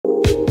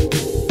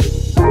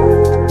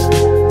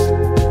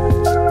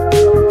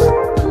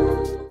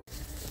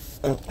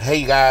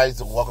Hey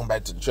guys, welcome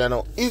back to the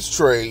channel. It's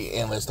Trey,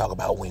 and let's talk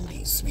about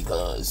Wendy's,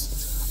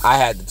 because I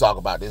had to talk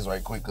about this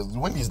right quick, because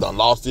Wendy's done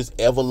lost this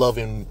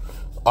ever-loving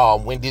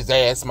Wendy's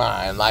ass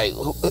mind. Like,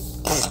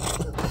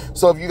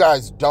 so if you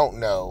guys don't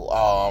know,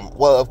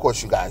 well, of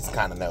course you guys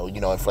kind of know,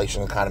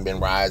 inflation has kind of been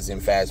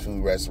rising, fast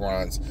food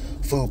restaurants,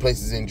 food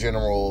places in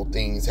general,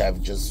 things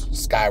have just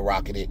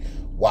skyrocketed,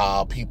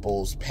 while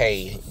people's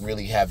pay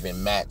really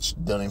haven't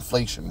matched the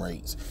inflation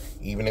rates.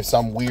 Even if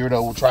some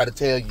weirdo will try to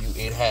tell you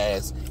it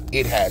has,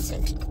 it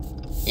hasn't.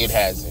 It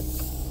hasn't.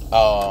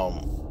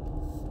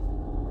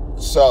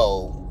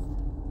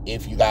 So,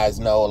 if you guys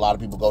know, a lot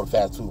of people go to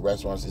fast food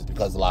restaurants is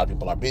because a lot of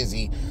people are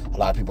busy. A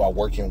lot of people are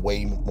working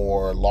way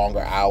more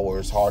longer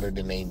hours, harder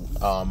than they,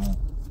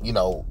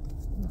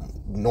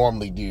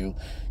 normally do.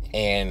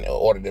 And in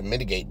order to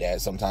mitigate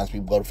that, sometimes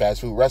people go to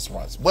fast food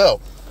restaurants.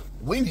 Well,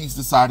 Wendy's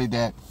decided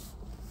that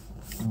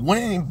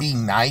wouldn't it be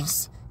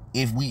nice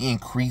if we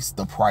increase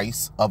the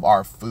price of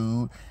our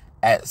food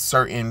at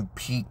certain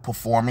peak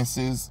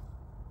performances?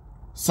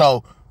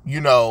 So,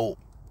 if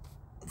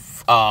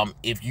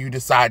you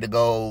decide to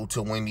go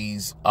to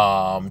Wendy's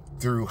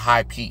through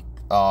high peak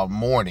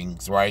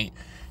mornings, right,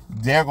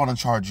 they're going to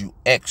charge you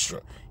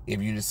extra.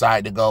 If you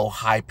decide to go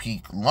high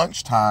peak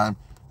lunchtime,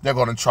 they're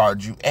going to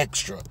charge you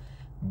extra.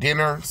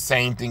 Dinner,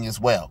 same thing as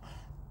well.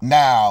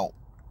 Now,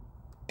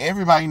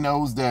 everybody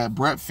knows that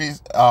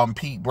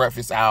peak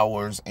breakfast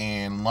hours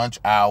and lunch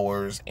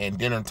hours and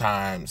dinner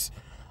times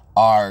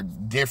are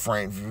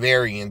different,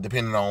 varying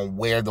depending on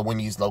where the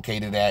Wendy's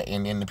located at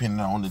and then depending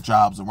on the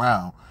jobs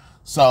around.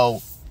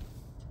 So,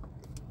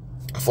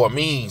 for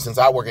me, since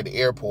I work at the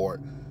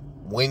airport,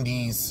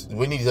 Wendy's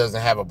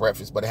doesn't have a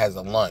breakfast, but it has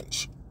a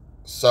lunch.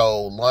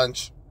 So,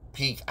 lunch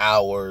peak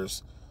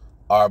hours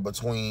are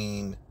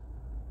between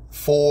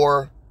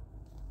 4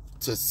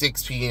 to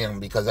 6 p.m.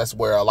 because that's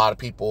where a lot of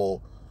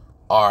people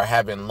are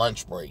having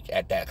lunch break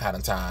at that kind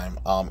of time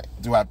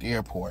throughout the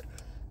airport.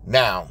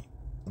 Now,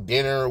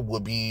 dinner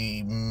would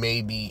be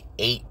maybe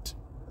 8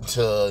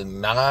 to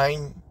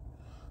 9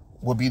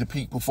 would be the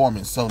peak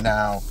performance. So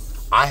now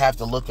I have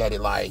to look at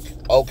it like,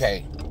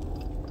 okay,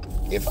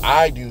 if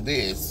I do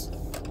this,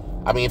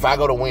 if I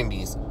go to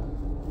Wendy's,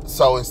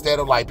 so instead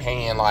of like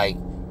paying like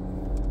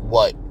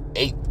what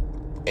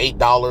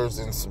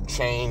 $8 and some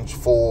change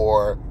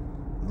for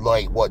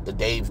like what the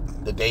Dave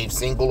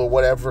single or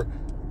whatever,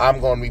 I'm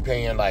going to be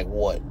paying like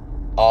what,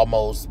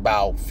 almost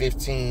about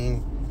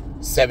 $15,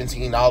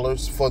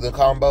 $17 for the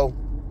combo?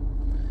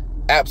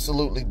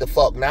 Absolutely the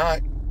fuck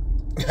not.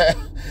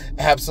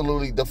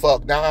 Absolutely the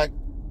fuck not.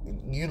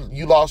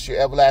 You lost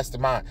your everlasting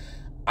mind.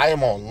 I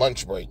am on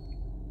lunch break.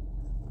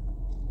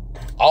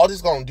 All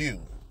this going to do,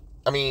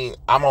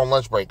 I'm on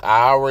lunch break.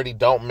 I already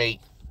don't make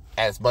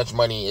as much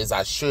money as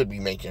I should be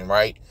making,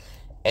 right?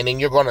 And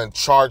then you're going to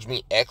charge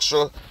me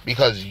extra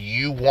because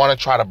you want to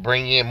try to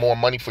bring in more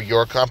money for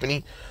your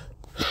company.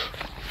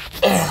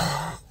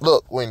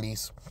 Look,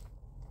 Wendy's,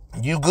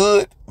 you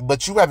good,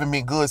 but you haven't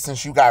been good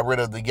since you got rid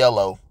of the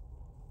yellow.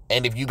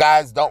 And if you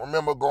guys don't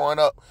remember growing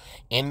up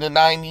in the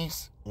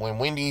 90s, when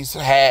Wendy's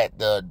had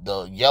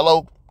the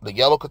yellow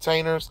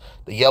containers,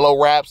 the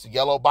yellow wraps, the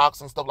yellow box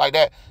and stuff like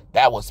that,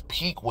 that was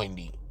peak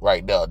Wendy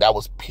right there. That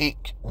was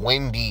peak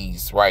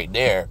Wendy's right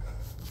there.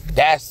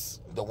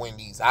 That's the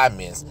Wendy's I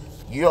miss.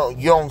 You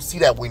don't see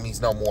that Wendy's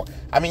no more.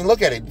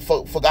 Look at it.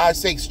 For God's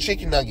sakes,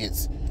 chicken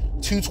nuggets,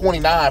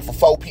 $2.29 for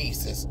 4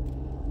 pieces.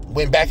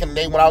 When back in the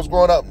day when I was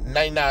growing up,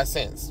 99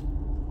 cents.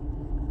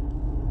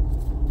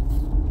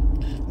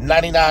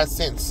 99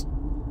 cents.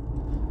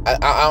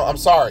 I'm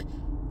sorry.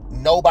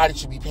 Nobody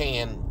should be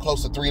paying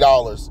close to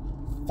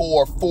 $3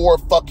 for 4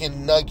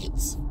 fucking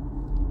nuggets.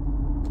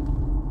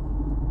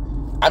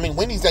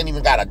 Wendy's ain't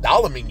even got a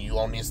dollar menu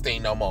on this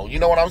thing no more. You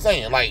know what I'm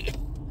saying? Like,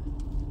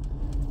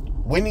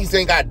 Wendy's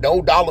ain't got no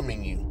dollar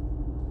menu.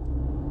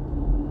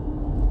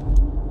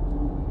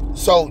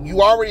 So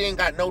you already ain't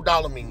got no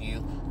dollar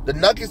menu. The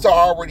nuggets are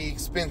already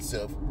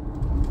expensive.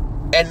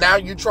 And now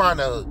you're trying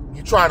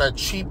to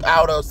cheap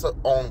out us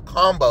on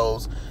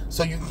combos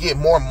so you can get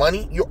more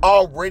money. You're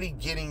already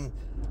getting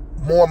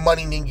more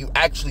money than you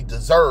actually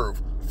deserve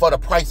for the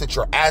price that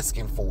you're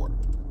asking for.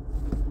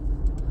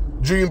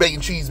 Dream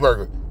Bacon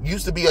Cheeseburger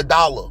used to be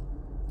 $1.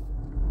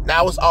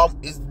 Now it's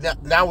what,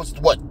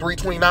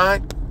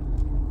 $3.29?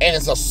 And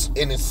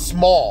it's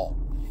small.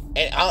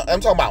 And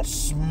I'm talking about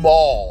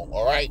small,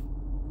 all right?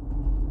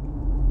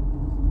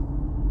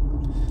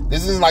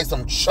 This isn't like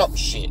some chump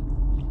shit.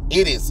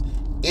 It is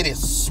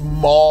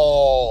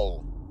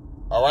small,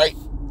 all right?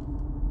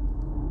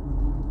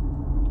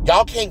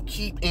 Y'all can't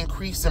keep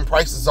increasing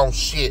prices on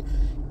shit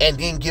and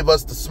then give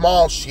us the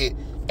small shit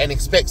and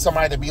expect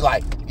somebody to be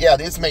like, yeah,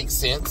 this makes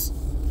sense.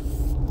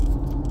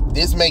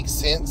 This makes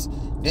sense.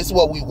 This is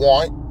what we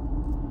want.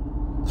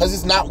 Because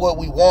it's not what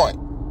we want.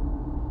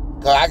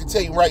 Because I can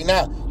tell you right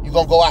now, you're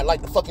going to go out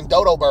like the fucking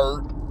dodo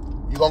bird.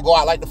 You're going to go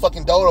out like the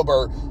fucking dodo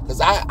bird.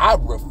 Because I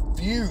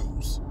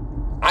refuse.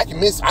 I can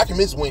miss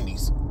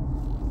Wendy's.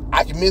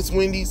 I can miss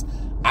Wendy's.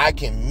 I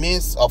can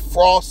miss a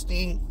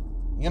Frosty.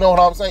 You know what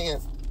I'm saying?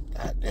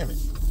 God damn it.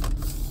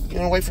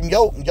 Get away from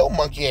your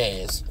monkey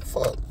ass.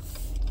 Fuck.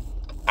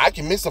 I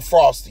can miss a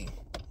Frosty.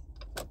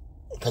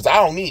 Because I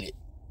don't need it.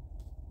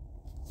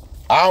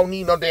 I don't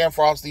need no damn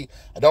Frosty.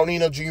 I don't need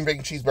no Junior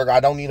Bacon Cheeseburger.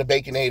 I don't need a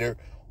Baconator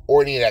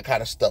or any of that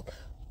kind of stuff.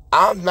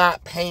 I'm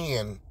not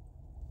paying.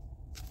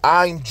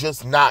 I'm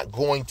just not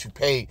going to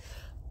pay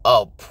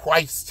a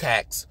price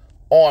tax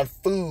on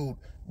food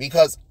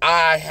because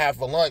I have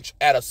a lunch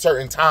at a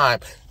certain time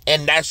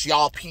and that's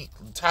y'all peak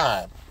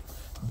time.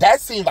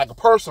 That seems like a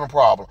personal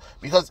problem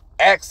because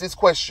ask this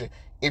question.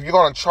 If you're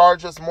going to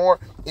charge us more,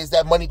 is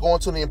that money going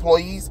to the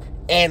employees?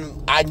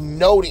 And I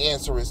know the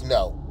answer is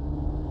no.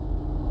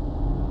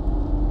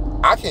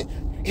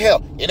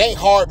 Hell, it ain't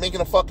hard making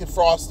a fucking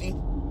Frosty.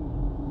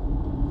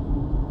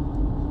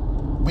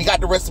 We got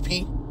the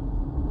recipe.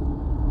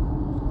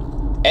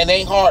 And it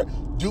ain't hard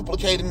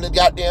duplicating the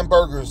goddamn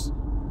burgers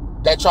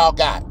that y'all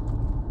got.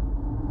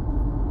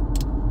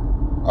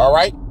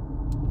 Alright?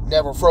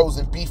 Never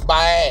frozen beef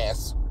my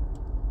ass.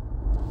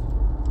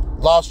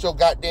 Lost your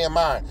goddamn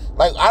mind.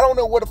 Like, I don't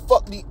know what the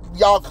fuck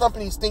y'all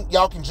companies think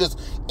y'all can just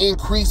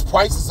increase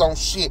prices on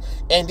shit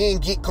and then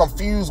get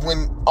confused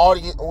when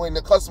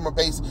the customer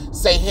base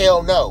say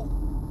hell no.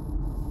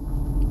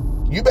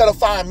 You better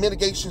find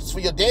mitigations for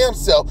your damn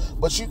self,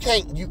 but you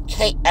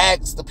can't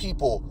ask the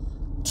people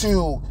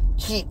to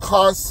keep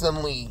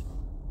constantly.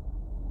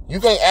 You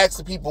can't ask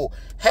the people,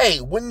 hey,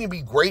 wouldn't it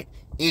be great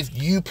if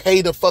you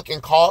pay the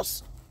fucking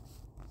cost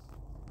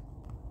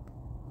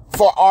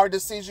for our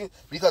decision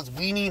because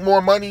we need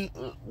more money?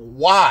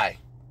 Why?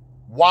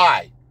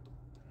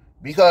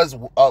 Because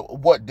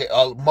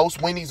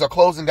most Wendy's are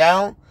closing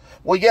down?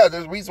 Well, yeah,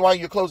 the reason why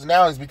you're closing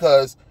down is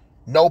because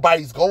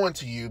nobody's going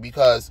to you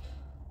because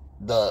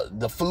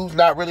the food's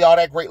not really all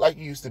that great like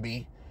it used to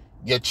be.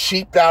 You're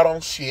cheaped out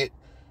on shit.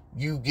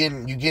 You're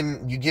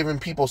giving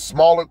people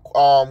smaller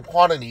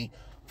quantity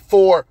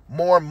for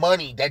more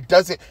money. That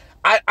doesn't.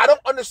 I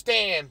don't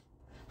understand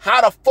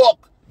how the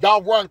fuck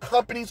y'all run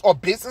companies or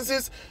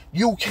businesses.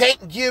 You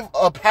can't give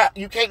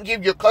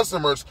your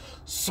customers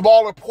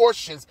smaller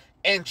portions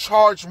and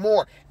charge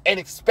more and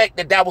expect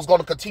that was going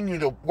to continue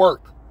to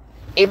work.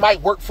 It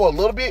might work for a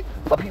little bit,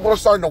 but people are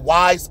starting to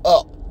wise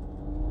up.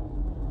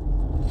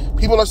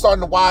 People are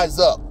starting to wise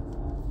up.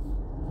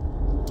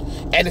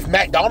 And if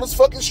McDonald's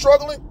fucking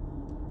struggling,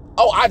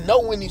 oh, I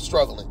know Wendy's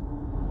struggling.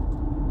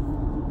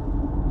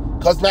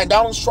 Because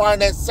McDonald's trying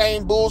that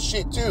same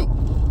bullshit too,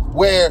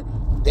 where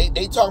they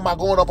talking about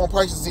going up on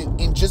prices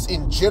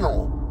in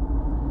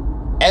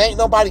general. And ain't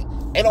nobody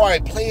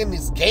playing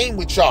this game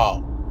with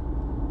y'all.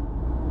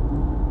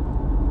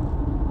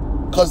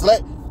 Cause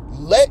let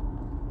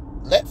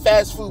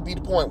fast food be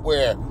the point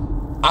where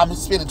I'm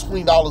spending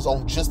 $20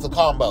 on just a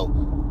combo.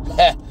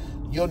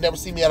 You'll never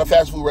see me at a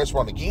fast food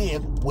restaurant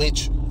again,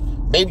 which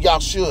maybe y'all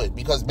should,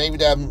 because maybe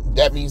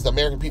that means the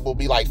American people will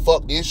be like,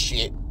 fuck this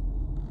shit.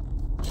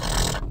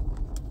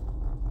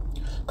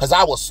 Cause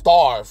I will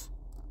starve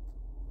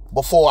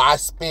before I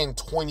spend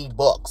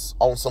 $20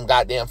 on some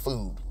goddamn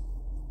food.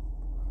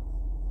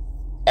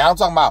 And I'm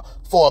talking about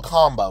for a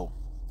combo.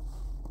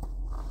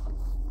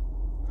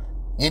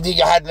 You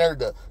think I had nerve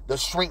to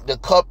shrink the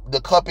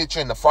cuppage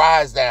and the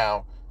fries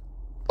down?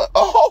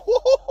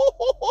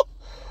 Oh,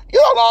 you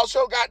don't lost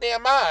your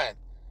goddamn mind.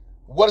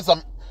 What is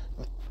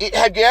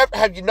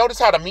have you noticed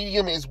how the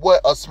medium is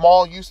what a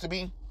small used to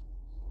be?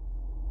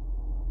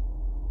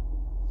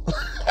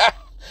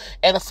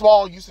 And a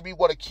small used to be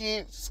what a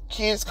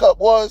kid's cup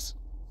was.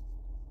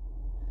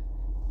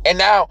 And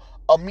now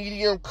a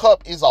medium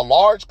cup is a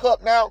large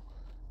cup now?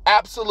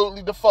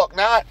 Absolutely the fuck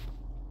not.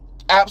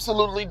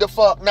 Absolutely the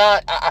fuck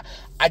not.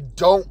 I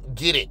don't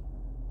get it.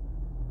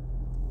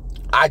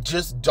 I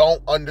just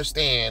don't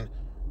understand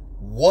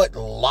what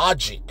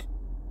logic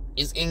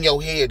is in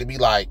your head to be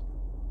like,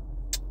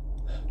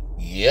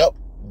 yep,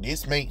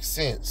 this makes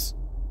sense.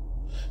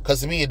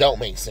 Because to me, it don't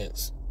make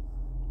sense.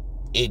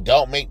 It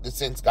don't make the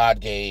sense God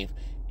gave.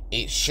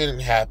 It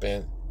shouldn't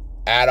happen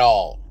at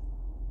all.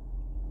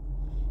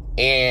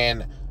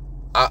 And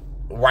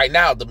right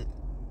now, the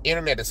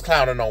internet is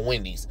clowning on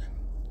Wendy's.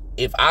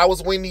 If I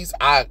was Wendy's,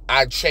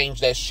 I'd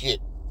change that shit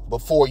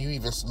before you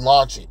even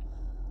launch it.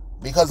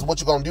 Because what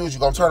you're gonna do is you're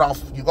gonna turn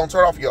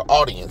off your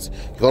audience.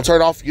 You're gonna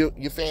turn off your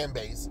fan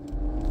base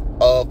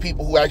of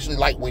people who actually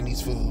like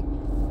Wendy's food.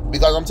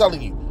 Because I'm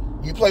telling you,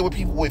 you play with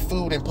people with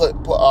food and put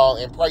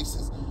and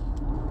prices.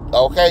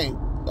 Okay,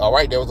 all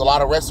right. There was a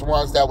lot of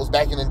restaurants that was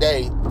back in the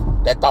day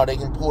that thought they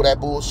can pull that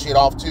bullshit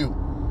off too,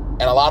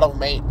 and a lot of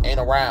them ain't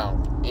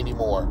around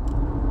anymore.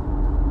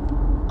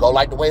 Go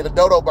like the way of the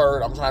dodo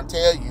bird. I'm trying to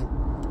tell you.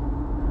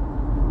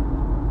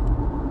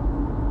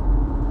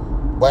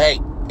 But hey,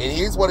 it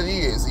is what it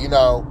is, you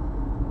know.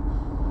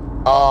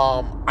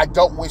 I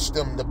don't wish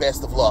them the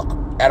best of luck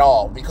at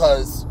all,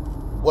 because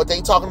what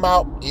they talking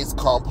about is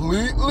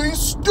completely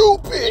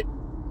stupid.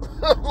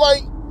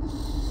 Like,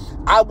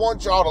 I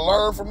want y'all to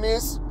learn from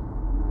this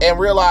and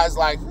realize,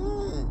 like,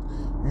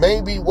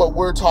 maybe what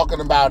we're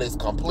talking about is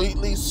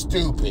completely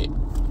stupid.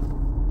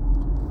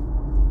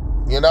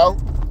 You know?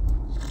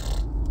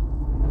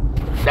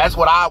 That's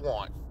what I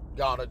want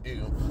y'all to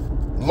do.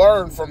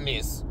 learn from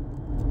this.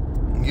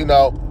 You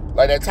know,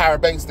 like that Tyra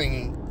Banks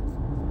thingy.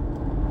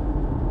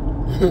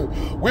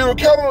 We were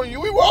counting on you.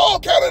 We were all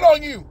counting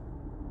on you.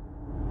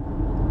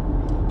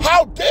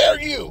 How dare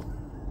you?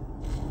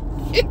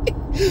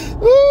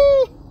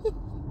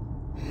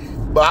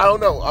 But I don't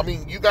know. I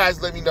mean, you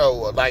guys let me know.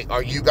 Like,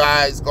 are you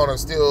guys going to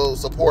still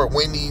support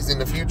Wendy's in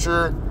the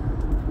future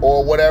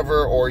or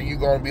whatever? Or are you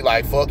going to be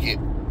like, fuck it?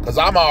 Because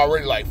I'm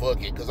already like,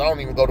 fuck it. Because I don't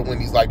even go to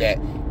Wendy's like that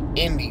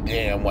any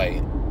damn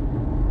way.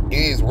 It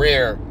is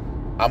rare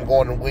I'm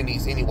going to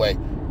Wendy's anyway.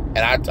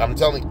 And I'm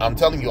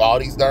telling you, all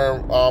these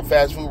darn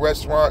fast food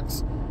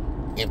restaurants,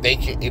 if they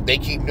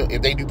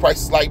do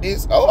prices like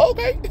this, oh,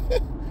 okay.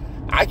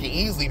 I can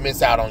easily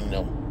miss out on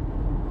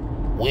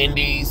them.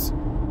 Wendy's,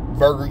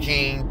 Burger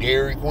King,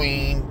 Dairy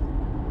Queen.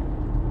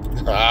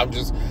 I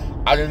just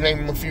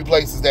named a few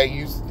places that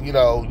used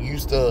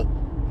to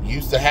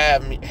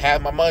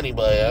have my money,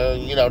 but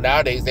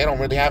nowadays they don't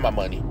really have my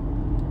money.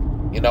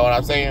 You know what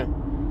I'm saying?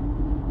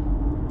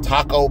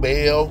 Taco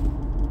Bell.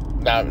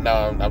 No,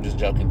 I'm just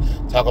joking.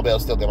 Taco Bell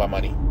still get my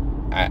money,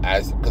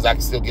 because I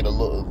can still get a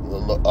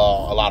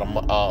lot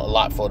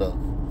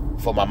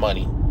for my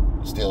money,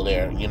 still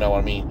there. You know what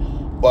I mean?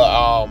 But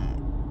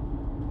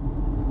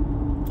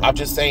I'm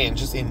just saying,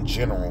 just in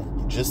general,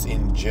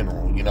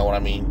 you know what I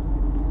mean?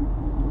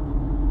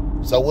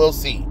 So we'll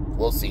see.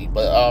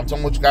 But tell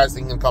me what you guys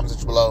think in the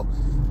comments below,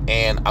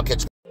 and I'll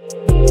catch you.